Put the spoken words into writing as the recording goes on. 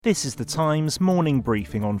This is the Times morning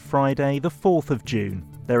briefing on Friday, the 4th of June.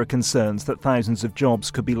 There are concerns that thousands of jobs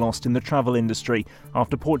could be lost in the travel industry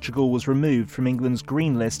after Portugal was removed from England's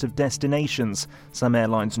green list of destinations. Some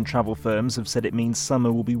airlines and travel firms have said it means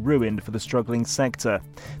summer will be ruined for the struggling sector.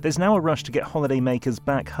 There's now a rush to get holidaymakers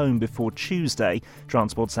back home before Tuesday.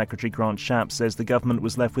 Transport Secretary Grant Shapps says the government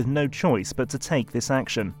was left with no choice but to take this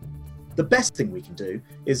action. The best thing we can do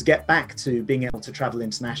is get back to being able to travel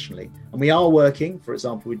internationally. And we are working, for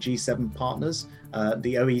example, with G7 partners,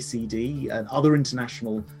 the OECD and other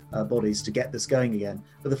international bodies to get this going again.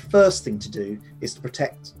 But the first thing to do is to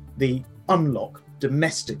protect the unlock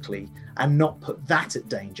domestically and not put that at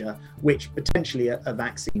danger, which potentially a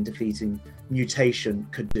vaccine defeating mutation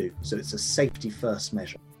could do. So it's a safety first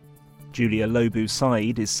measure. Julia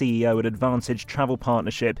Lobu-Said is CEO at Advantage Travel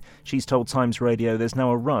Partnership. She's told Times Radio there's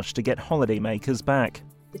now a rush to get holidaymakers back.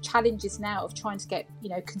 The challenge is now of trying to get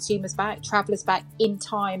consumers back, travellers back in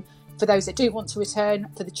time for those that do want to return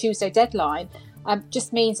for the Tuesday deadline.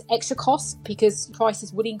 Just means extra costs because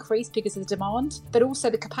prices would increase because of the demand, but also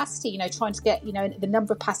the capacity, trying to get, the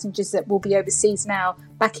number of passengers that will be overseas now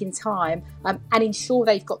back in time and ensure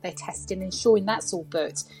they've got their testing, ensuring that's all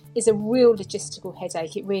booked is a real logistical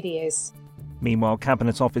headache. It really is. Meanwhile,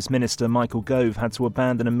 Cabinet Office Minister Michael Gove had to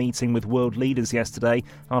abandon a meeting with world leaders yesterday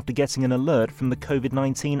after getting an alert from the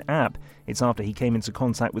COVID-19 app. It's after he came into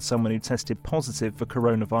contact with someone who tested positive for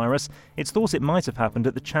coronavirus. It's thought it might have happened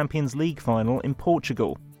at the Champions League final in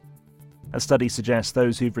Portugal. A study suggests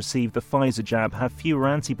those who've received the Pfizer jab have fewer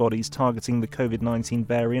antibodies targeting the COVID-19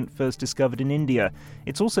 variant first discovered in India.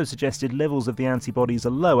 It's also suggested levels of the antibodies are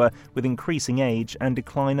lower with increasing age and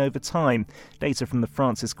decline over time. Data from the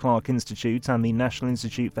Francis Clark Institute and the National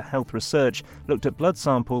Institute for Health Research looked at blood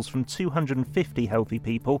samples from 250 healthy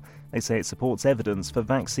people. They say it supports evidence for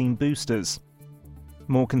vaccine boosters.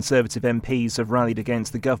 More Conservative MPs have rallied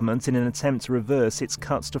against the government in an attempt to reverse its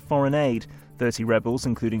cuts to foreign aid. 30 rebels,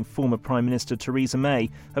 including former Prime Minister Theresa May,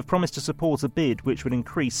 have promised to support a bid which would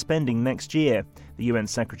increase spending next year. The UN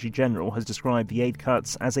Secretary-General has described the aid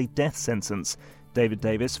cuts as a death sentence. David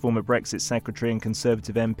Davis, former Brexit Secretary and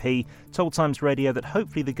Conservative MP, told Times Radio that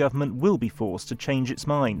hopefully the government will be forced to change its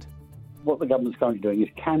mind. What the government's currently doing is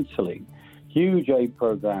cancelling huge aid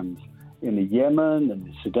programmes in the Yemen and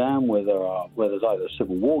the Sudan where there's either a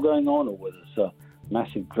civil war going on or where there's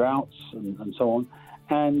massive droughts and so on.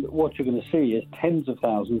 And what you're going to see is tens of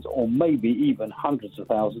thousands or maybe even hundreds of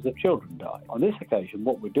thousands of children die. On this occasion,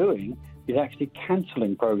 what we're doing is actually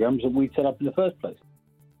cancelling programmes that we set up in the first place.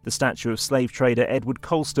 The statue of slave trader Edward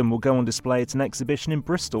Colston will go on display at an exhibition in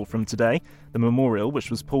Bristol from today. The memorial,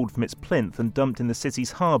 which was pulled from its plinth and dumped in the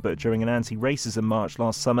city's harbour during an anti-racism march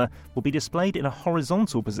last summer, will be displayed in a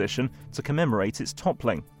horizontal position to commemorate its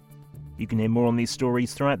toppling. You can hear more on these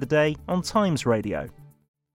stories throughout the day on Times Radio.